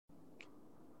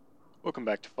Welcome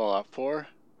back to Fallout 4.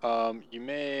 You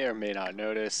may or may not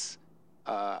notice,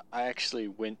 I actually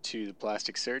went to the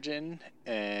plastic surgeon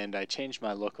and I changed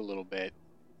my look a little bit.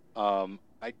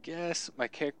 I guess my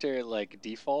character like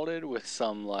defaulted with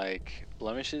some like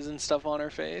blemishes and stuff on her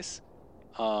face.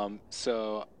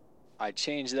 So I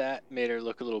changed that, made her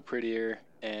look a little prettier,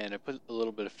 and I put a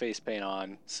little bit of face paint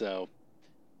on. So,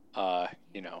 uh,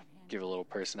 you know, give a little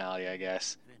personality, I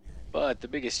guess. But the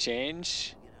biggest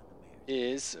change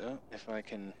is, if I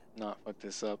can not fuck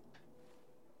this up,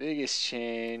 biggest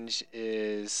change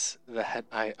is that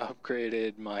I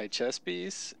upgraded my chest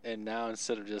piece, and now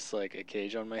instead of just like a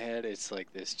cage on my head, it's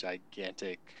like this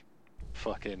gigantic,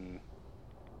 fucking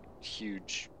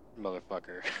huge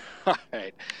motherfucker.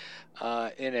 Alright.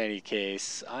 In any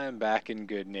case, I'm back in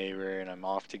Good Neighbor, and I'm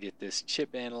off to get this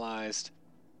chip analyzed.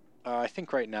 I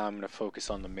think right now I'm going to focus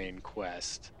on the main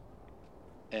quest.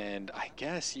 And I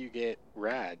guess you get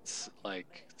rads,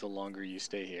 like, the longer you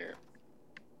stay here.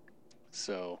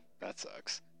 So, that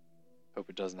sucks. Hope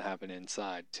it doesn't happen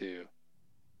inside, too.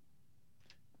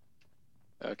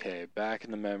 Okay, back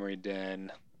in the memory den.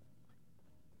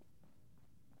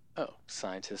 Oh,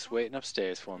 scientists waiting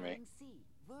upstairs for me.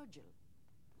 Virgil,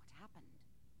 what happened?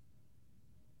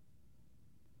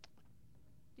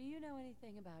 Do you know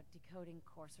anything about decoding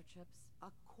courser chips? A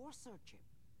courser chip?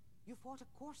 You fought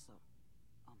a courser?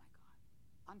 Oh my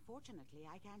god. Unfortunately,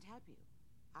 I can't help you.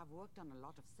 I've worked on a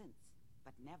lot of synths,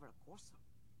 but never a courser.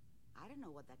 I don't know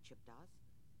what that chip does,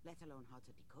 let alone how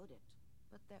to decode it.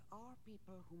 But there are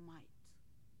people who might.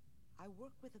 I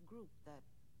work with a group that,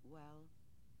 well,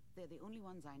 they're the only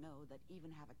ones I know that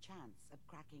even have a chance at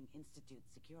cracking Institute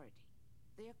security.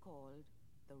 They're called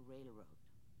the Railroad.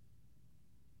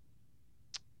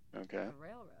 Okay. The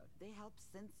railroad. They help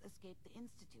synths escape the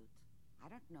Institute. I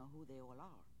don't know who they all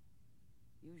are.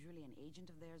 Usually an agent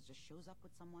of theirs just shows up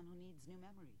with someone who needs new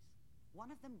memories.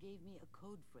 One of them gave me a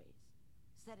code phrase.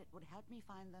 Said it would help me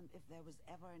find them if there was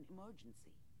ever an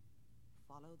emergency.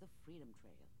 Follow the Freedom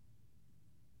Trail.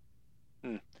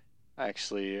 I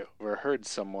actually overheard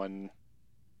someone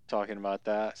talking about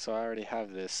that, so I already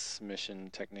have this mission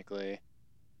technically.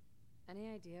 Any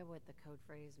idea what the code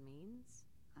phrase means?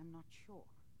 I'm not sure,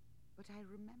 but I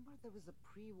remember there was a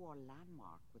pre-war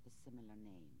landmark with a similar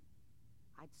name.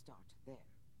 I'd start there.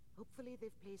 Hopefully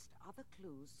they've placed other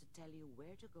clues to tell you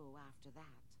where to go after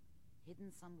that,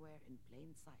 hidden somewhere in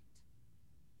plain sight.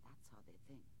 That's how they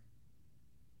think.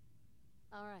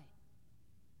 All right.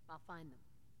 I'll find them.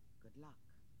 Good luck.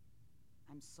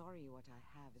 I'm sorry what I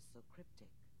have is so cryptic,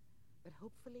 but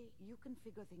hopefully you can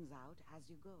figure things out as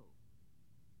you go.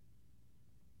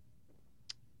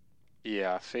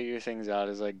 Yeah, figure things out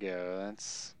as I go.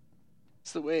 That's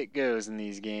the way it goes in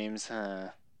these games, huh?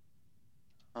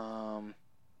 Um,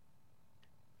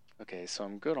 okay, so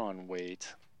I'm good on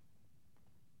weight.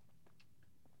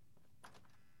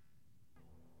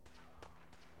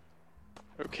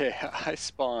 Okay, I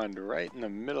spawned right in the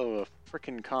middle of a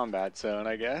frickin' combat zone,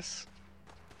 I guess.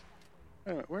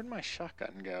 Wait a minute, where'd my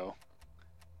shotgun go?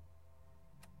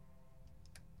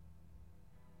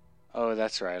 Oh,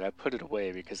 that's right, I put it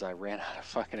away because I ran out of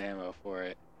fucking ammo for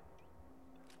it.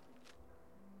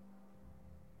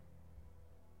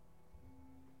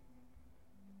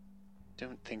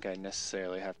 Don't think I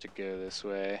necessarily have to go this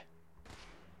way.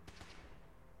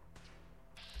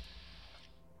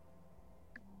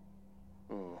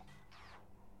 Ooh.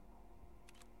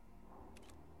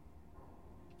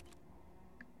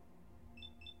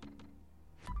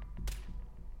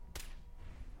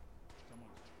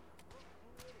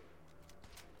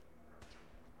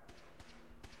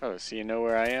 Oh, so you know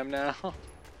where I am now? Oh,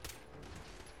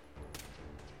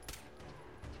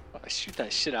 I shoot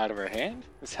that shit out of her hand?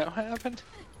 Is that what happened?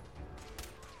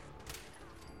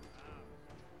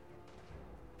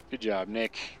 Good job,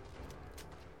 Nick.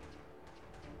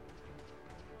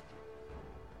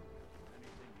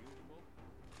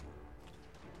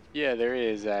 Yeah, there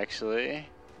is actually.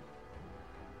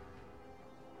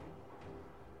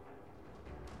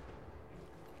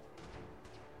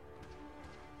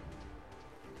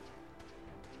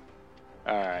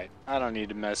 Alright, I don't need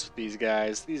to mess with these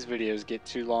guys. These videos get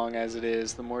too long as it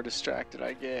is, the more distracted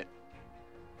I get.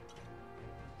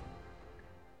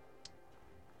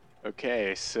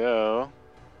 Okay, so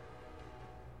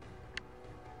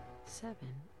 7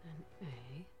 and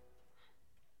A.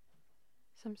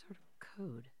 Some sort of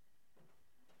code.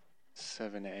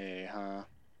 7A, huh?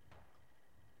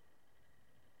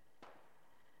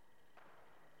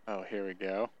 Oh, here we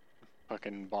go.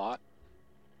 Fucking bot.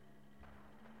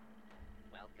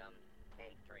 Welcome,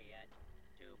 Patriot,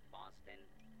 to Boston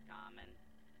Common,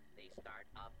 the start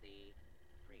of the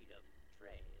Freedom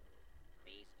Trail.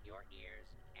 Feast your ears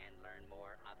and learn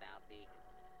more about the...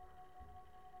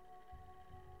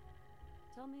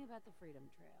 Tell me about the Freedom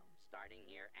Trail. Starting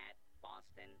here at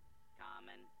Boston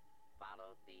Common,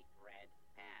 follow the red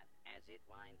path as it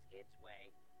winds its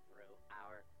way through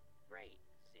our great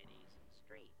city's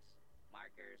streets.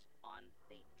 Markers on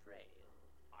the trail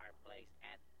are placed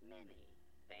at many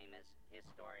famous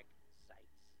historic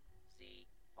sites. See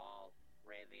Paul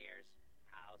Revere's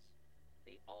house,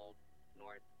 the Old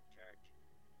North Church,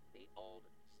 the Old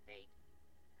State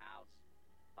House,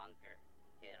 Bunker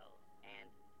Hill, and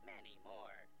many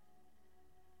more.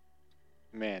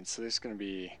 Man, so there's gonna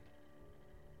be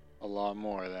a lot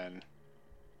more then.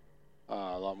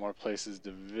 A lot more places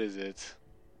to visit.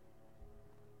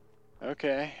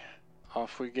 Okay,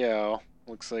 off we go.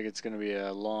 Looks like it's gonna be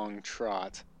a long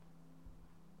trot.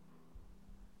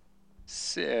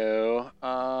 So,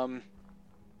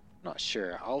 not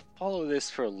sure. I'll follow this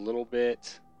for a little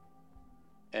bit,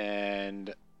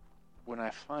 and when I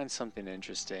find something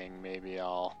interesting, maybe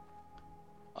I'll,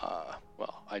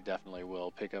 well, I definitely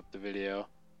will pick up the video.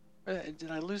 Did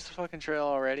I lose the fucking trail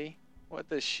already? What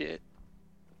the shit?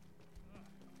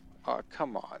 Oh,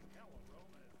 come on.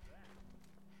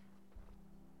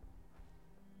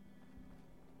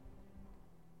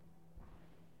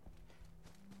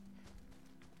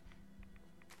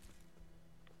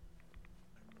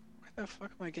 Where the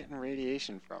fuck am I getting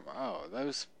radiation from? Oh,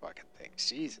 those fucking things.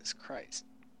 Jesus Christ.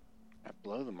 Can I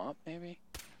blow them up, maybe?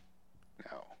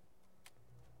 No.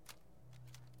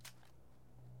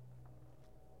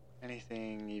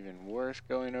 Anything even worth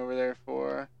going over there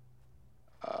for?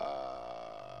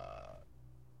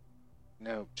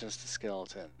 Nope, just a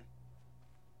skeleton.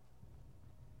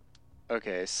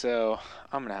 Okay, so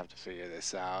I'm gonna have to figure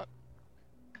this out.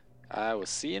 I will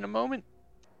see you in a moment.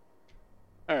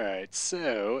 Alright,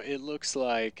 so it looks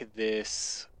like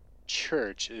this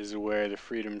church is where the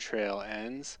Freedom Trail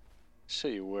ends. I'll show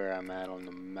you where I'm at on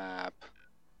the map.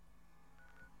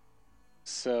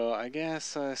 So I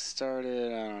guess I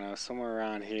started, I don't know, somewhere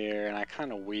around here, and I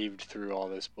kind of weaved through all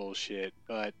this bullshit,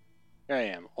 but here I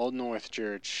am, Old North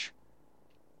Church.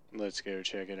 Let's go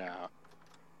check it out.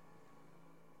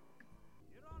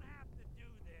 You don't have to do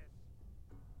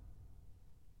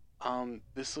this.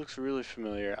 This looks really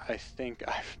familiar. I think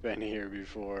I've been here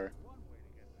before. One way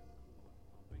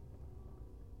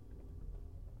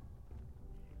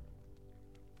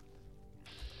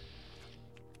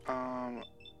to get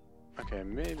there. Okay,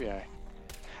 maybe I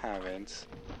haven't.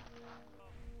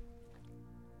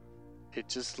 It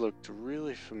just looked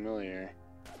really familiar.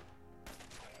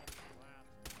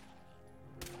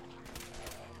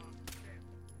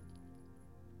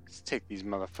 Let's take these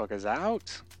motherfuckers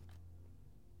out.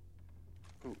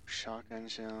 Ooh, shotgun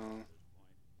shell.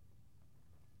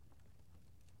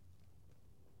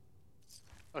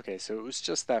 Okay, so it was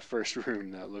just that first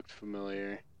room that looked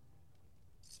familiar.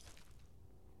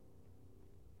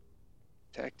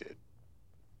 Protected.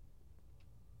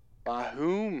 By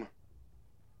whom?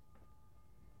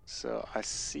 So I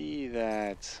see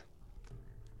that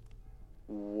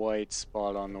white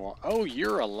spot on the wall. Oh,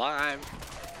 you're alive.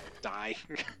 Die.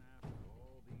 After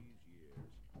all these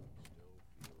years,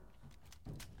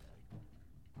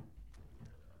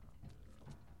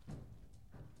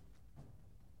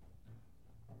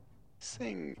 This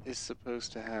thing is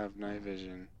supposed to have night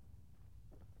vision.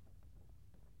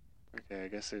 Okay, I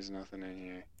guess there's nothing in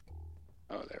here.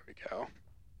 Oh, there we go.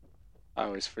 I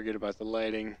always forget about the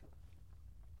lighting.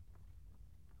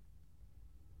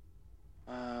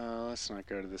 Let's not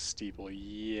go to the steeple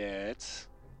yet.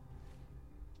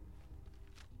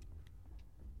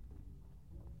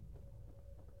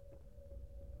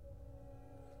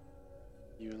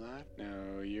 You alive?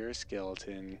 No, you're a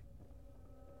skeleton.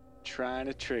 Trying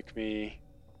to trick me.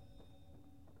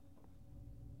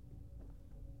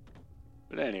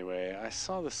 But anyway, I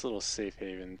saw this little safe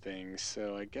haven thing,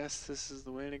 so I guess this is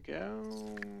the way to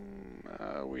go.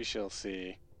 We shall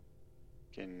see.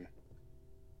 Can,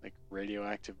 like,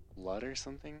 radioactive blood or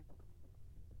something?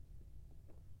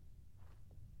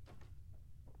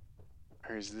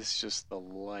 Or is this just the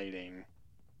lighting?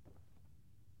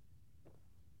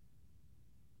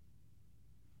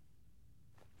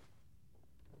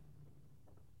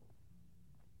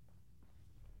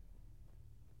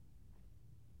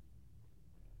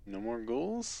 No more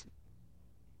ghouls?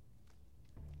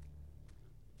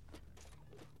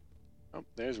 Oh,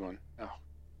 there's one. Oh.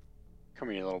 Come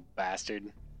here, you little bastard. I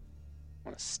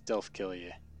want to stealth kill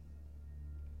you.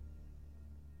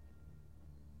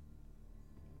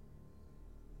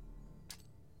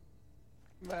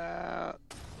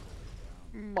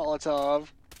 Molotov.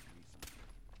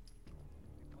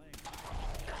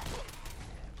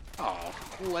 Oh,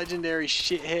 legendary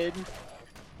shithead.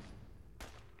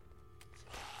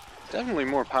 Definitely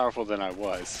more powerful than I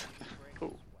was.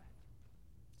 Cool.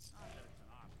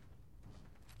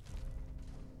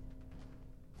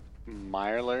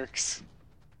 Mirelurks.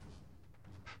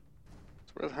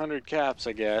 It's worth 100 caps,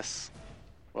 I guess.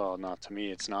 Well, not to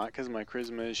me, it's not, because my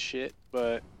charisma is shit,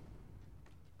 but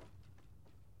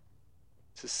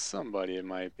to somebody it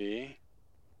might be.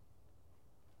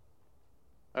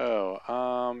 Oh,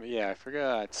 yeah, I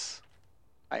forgot.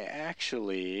 I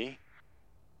actually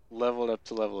leveled up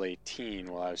to level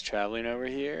 18 while I was traveling over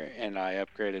here, and I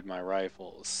upgraded my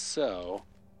rifles. So,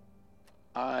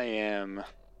 I am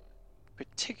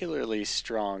particularly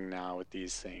strong now with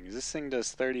these things. This thing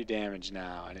does 30 damage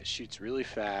now, and it shoots really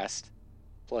fast.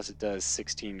 Plus, it does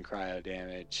 16 cryo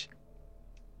damage.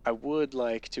 I would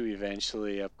like to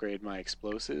eventually upgrade my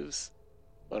explosives,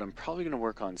 but I'm probably going to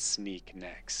work on sneak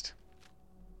next.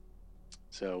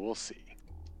 So, we'll see.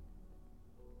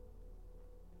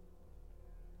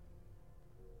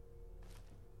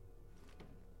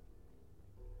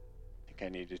 I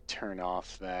need to turn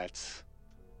off that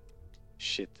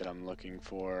shit that I'm looking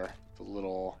for. The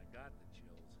little... I got the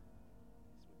chills.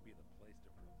 This would be the place to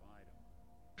provide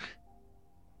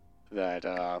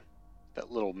them. that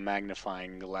little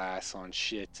magnifying glass on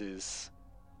shit is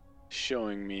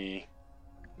showing me...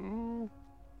 Ooh.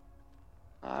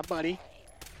 Ah, buddy.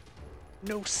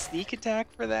 No sneak attack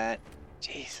for that?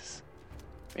 Jesus.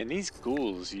 Man, these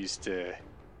ghouls used to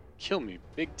kill me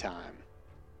big time.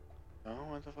 Oh,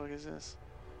 what the fuck is this?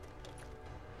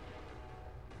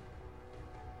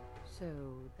 So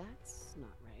that's not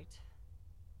right.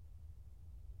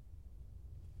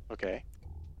 Okay.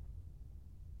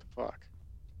 What the fuck?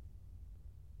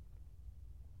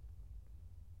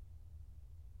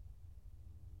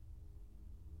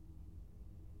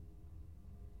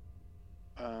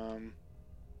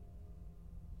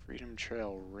 Freedom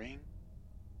Trail ring?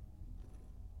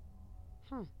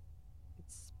 Huh. It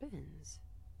spins.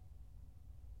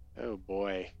 Oh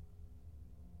boy.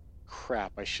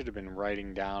 Crap, I should have been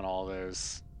writing down all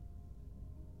those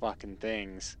fucking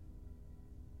things.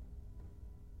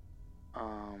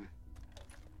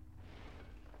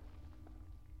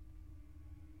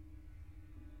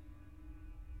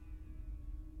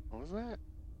 What was that?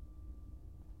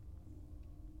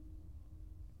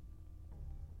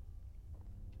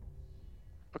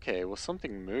 Okay, well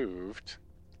something moved.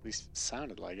 At least it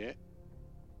sounded like it.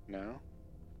 No?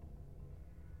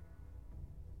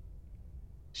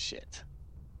 Shit.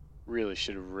 Really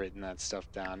should have written that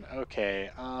stuff down. Okay,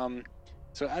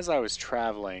 so as I was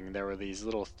traveling, there were these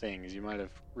little things. You might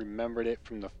have remembered it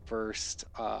from the first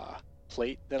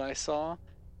plate that I saw.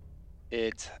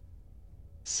 It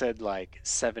said like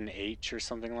 7H or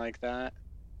something like that.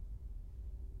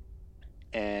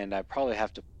 And I probably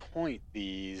have to point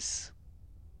these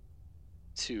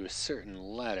to a certain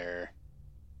letter.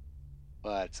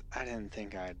 But I didn't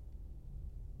think I'd,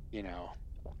 you know,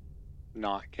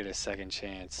 not get a second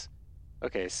chance.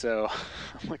 Okay, so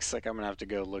looks like I'm gonna have to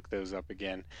go look those up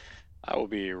again. I will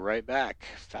be right back.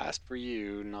 Fast for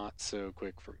you, not so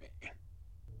quick for me.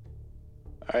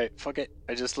 Alright, fuck it.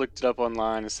 I just looked it up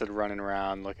online instead of running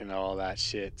around looking at all that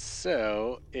shit.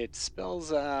 So, it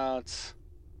spells out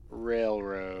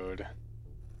railroad.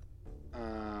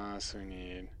 So we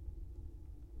need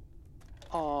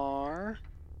R.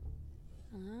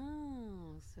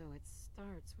 Oh, so it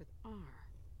starts with R.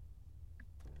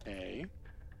 A.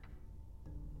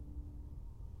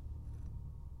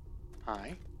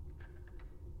 I.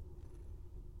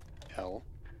 L.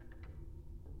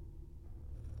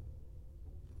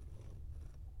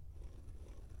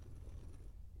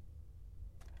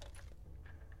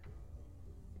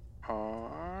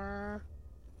 R.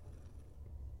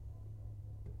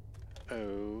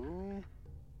 O.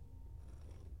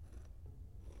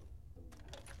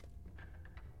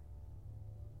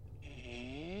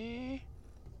 A.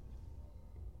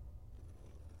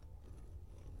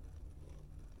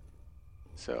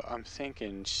 So I'm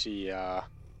thinking she, I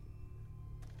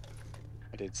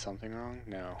did something wrong?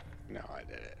 No. No, I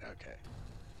did it. Okay.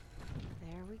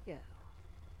 There we go.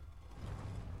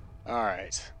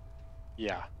 Alright.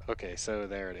 Yeah. Okay, so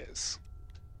there it is.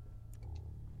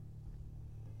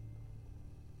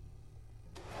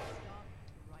 Stop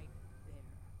right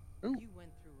there. Ooh. You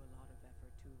went through a lot of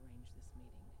effort to arrange this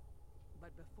meeting.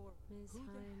 But before, Ms. who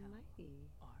the hell High-Mighty.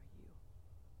 are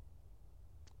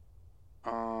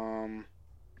you?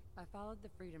 I followed the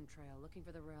Freedom Trail looking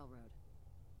for the railroad.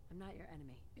 I'm not your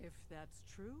enemy. If that's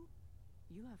true,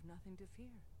 you have nothing to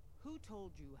fear. Who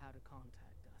told you how to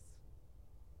contact us?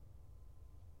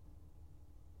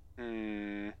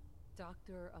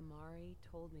 Dr. Amari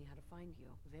told me how to find you.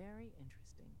 Very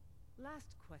interesting.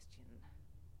 Last question.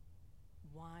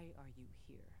 Why are you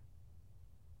here?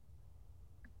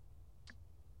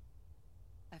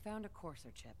 I found a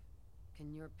Courser chip.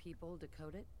 Can your people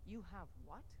decode it? You have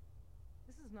what?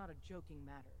 This is not a joking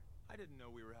matter. I didn't know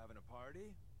we were having a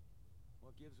party.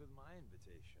 What gives with my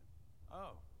invitation?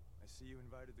 Oh, I see you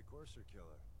invited the Courser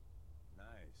killer.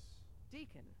 Nice.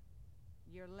 Deacon,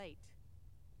 you're late.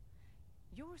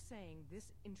 You're saying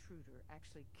this intruder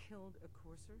actually killed a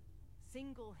Courser?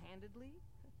 Single-handedly?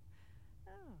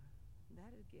 Oh,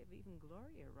 that'd give even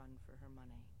Gloria a run for her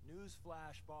money.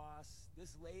 Newsflash, boss.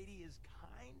 This lady is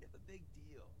kind of a big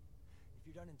deal. If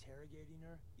you're done interrogating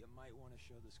her, you might want to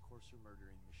show this Courser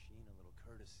murdering machine a little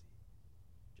courtesy.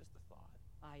 Just a thought.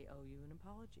 I owe you an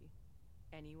apology.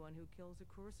 Anyone who kills a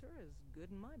Courser is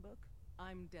good in my book.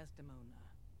 I'm Desdemona,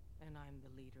 and I'm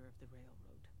the leader of the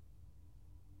railroad.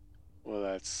 Well,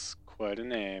 that's quite a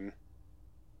name.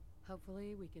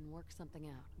 Hopefully we can work something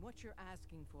out. What you're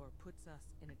asking for puts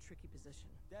us in a tricky position.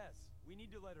 Des, we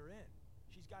need to let her in.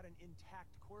 She's got an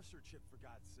intact Courser chip, for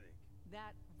God's sake.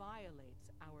 That violates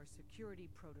our security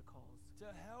protocols. To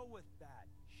hell with that.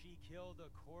 She killed a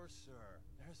Courser.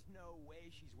 There's no way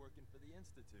she's working for the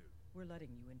Institute. We're letting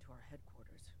you into our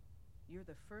headquarters. You're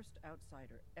the first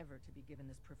outsider ever to be given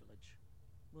this privilege.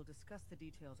 We'll discuss the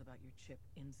details about your chip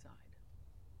inside.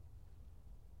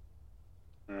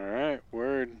 Alright,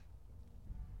 word.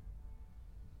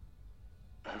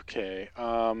 Okay,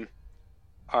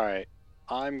 alright.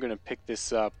 I'm gonna pick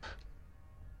this up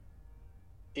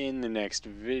in the next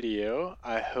video.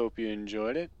 I hope you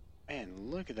enjoyed it. Man,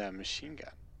 look at that machine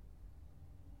gun.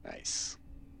 Nice.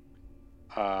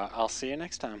 I'll see you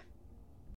next time.